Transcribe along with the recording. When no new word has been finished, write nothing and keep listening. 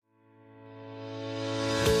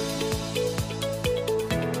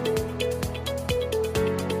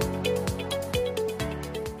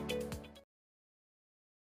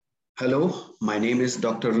Hello, my name is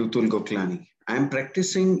Dr. Rutul Thakkar. I am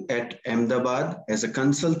practicing at Ahmedabad as a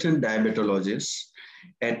consultant diabetologist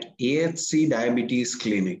at AHC Diabetes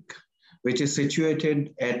Clinic, which is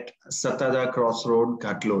situated at Satada Crossroad,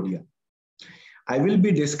 Katlodia. I will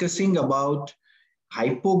be discussing about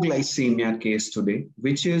hypoglycemia case today,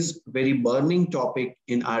 which is very burning topic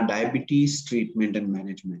in our diabetes treatment and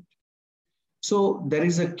management. So there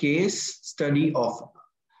is a case study of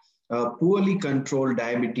poorly controlled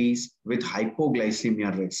diabetes with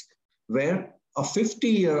hypoglycemia risk, where a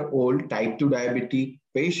 50-year-old type 2 diabetic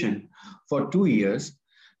patient for 2 years,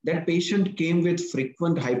 that patient came with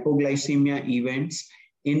frequent hypoglycemia events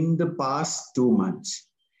in the past 2 months.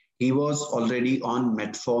 He was already on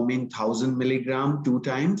metformin 1000 milligram 2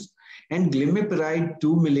 times and glimepiride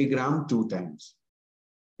 2 milligram 2 times.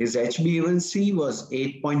 His HbA1c was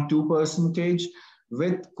 8.2 percentage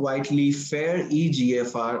with quietly fair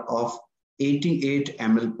eGFR of 88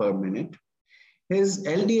 ml per minute. His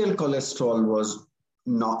LDL cholesterol was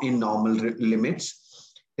in normal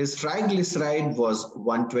limits. His triglyceride was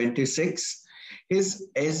 126. His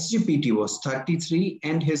SGPT was 33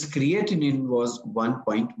 and his creatinine was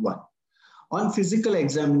 1.1. On physical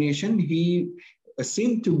examination, he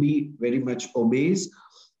seemed to be very much obese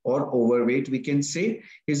or overweight, we can say.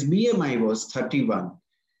 His BMI was 31.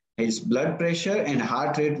 His blood pressure and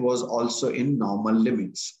heart rate was also in normal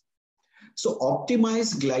limits. So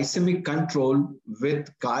optimized glycemic control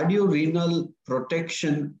with cardiorenal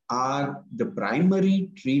protection are the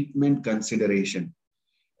primary treatment consideration.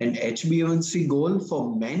 An HbA1c goal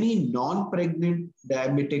for many non-pregnant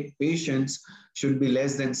diabetic patients should be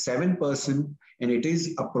less than 7%, and it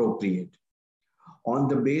is appropriate. On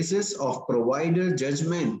the basis of provider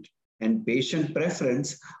judgment and patient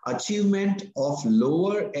preference, achievement of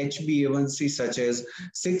lower HbA1c such as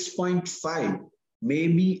 6.5 may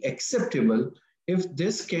be acceptable if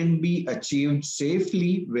this can be achieved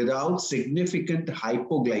safely without significant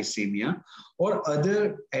hypoglycemia or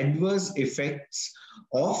other adverse effects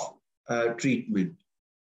of treatment.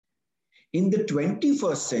 In the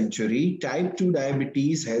 21st century, type 2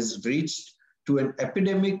 diabetes has reached to an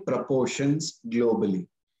epidemic proportions globally.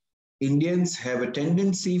 Indians have a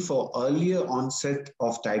tendency for earlier onset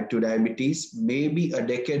of type 2 diabetes, maybe a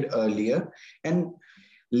decade earlier, and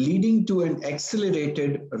leading to an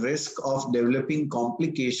accelerated risk of developing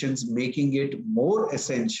complications, making it more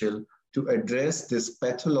essential to address this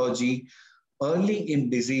pathology early in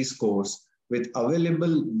disease course with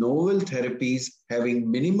available novel therapies having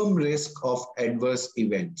minimum risk of adverse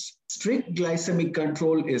events. Strict glycemic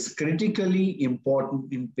control is critically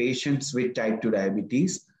important in patients with type 2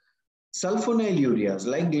 diabetes. Sulfonylureas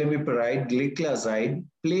like glimepiride, gliclazide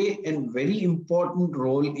play a very important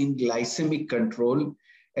role in glycemic control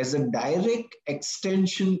as a direct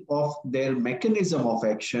extension of their mechanism of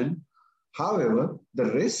action. However,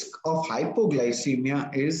 the risk of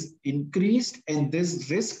hypoglycemia is increased, and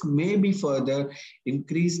this risk may be further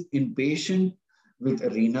increased in patients with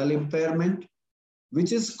renal impairment,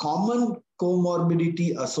 which is common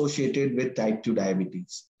comorbidity associated with type 2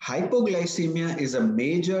 diabetes. Hypoglycemia is a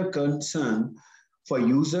major concern for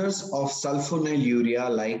users of sulfonylurea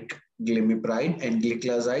like glimepiride and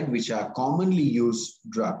gliclazide, which are commonly used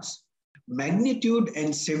drugs. Magnitude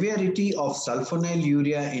and severity of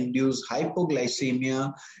sulfonylurea-induced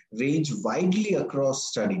hypoglycemia range widely across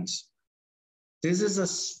studies. This is a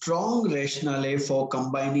strong rationale for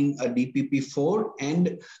combining a DPP-4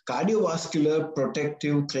 and cardiovascular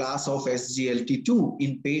protective class of SGLT2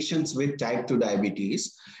 in patients with type 2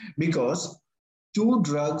 diabetes because two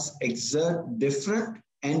drugs exert different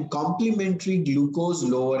and complementary glucose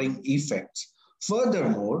lowering effects.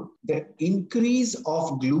 Furthermore, the increase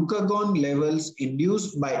of glucagon levels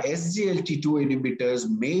induced by SGLT2 inhibitors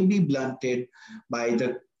may be blunted by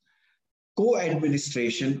the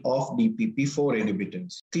co-administration of DPP-4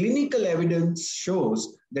 inhibitors. Clinical evidence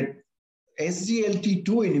shows that SGLT2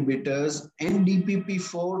 inhibitors and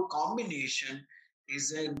DPP-4 combination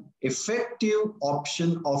is an effective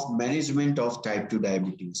option of management of type 2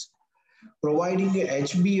 diabetes, providing a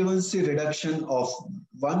HbA1c reduction of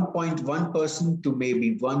 1.1% to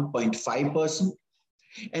maybe 1.5%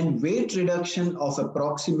 and weight reduction of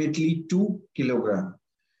approximately 2 kilograms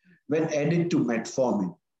when added to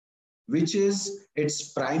metformin, which is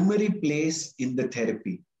its primary place in the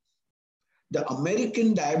therapy. The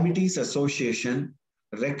American Diabetes Association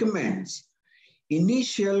recommends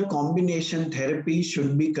initial combination therapy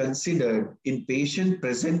should be considered in patients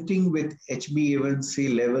presenting with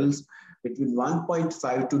HbA1c levels between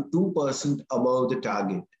 1.5 to 2% above the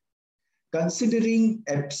target. Considering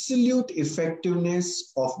absolute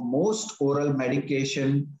effectiveness of most oral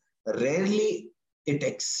medication rarely it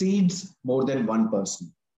exceeds more than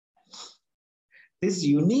 1%. This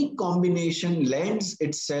unique combination lends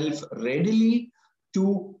itself readily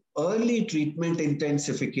to early treatment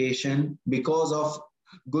intensification because of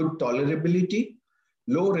good tolerability,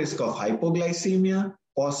 low risk of hypoglycemia,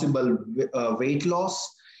 possible weight loss,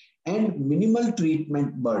 and minimal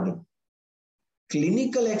treatment burden.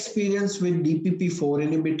 Clinical experience with DPP-4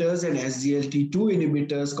 inhibitors and SGLT2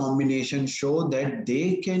 inhibitors combination show that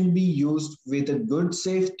they can be used with a good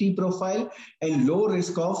safety profile and low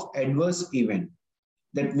risk of adverse event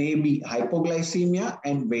that may be hypoglycemia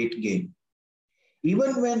and weight gain.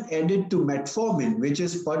 Even when added to metformin, which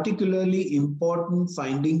is particularly important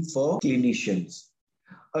finding for clinicians,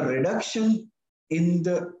 a reduction in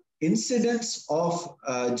the incidence of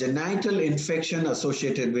genital infection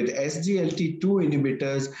associated with SGLT2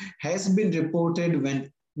 inhibitors has been reported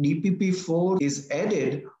when DPP-4 is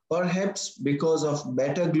added, perhaps because of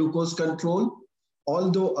better glucose control,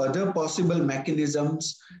 although other possible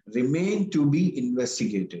mechanisms remain to be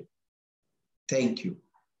investigated. Thank you.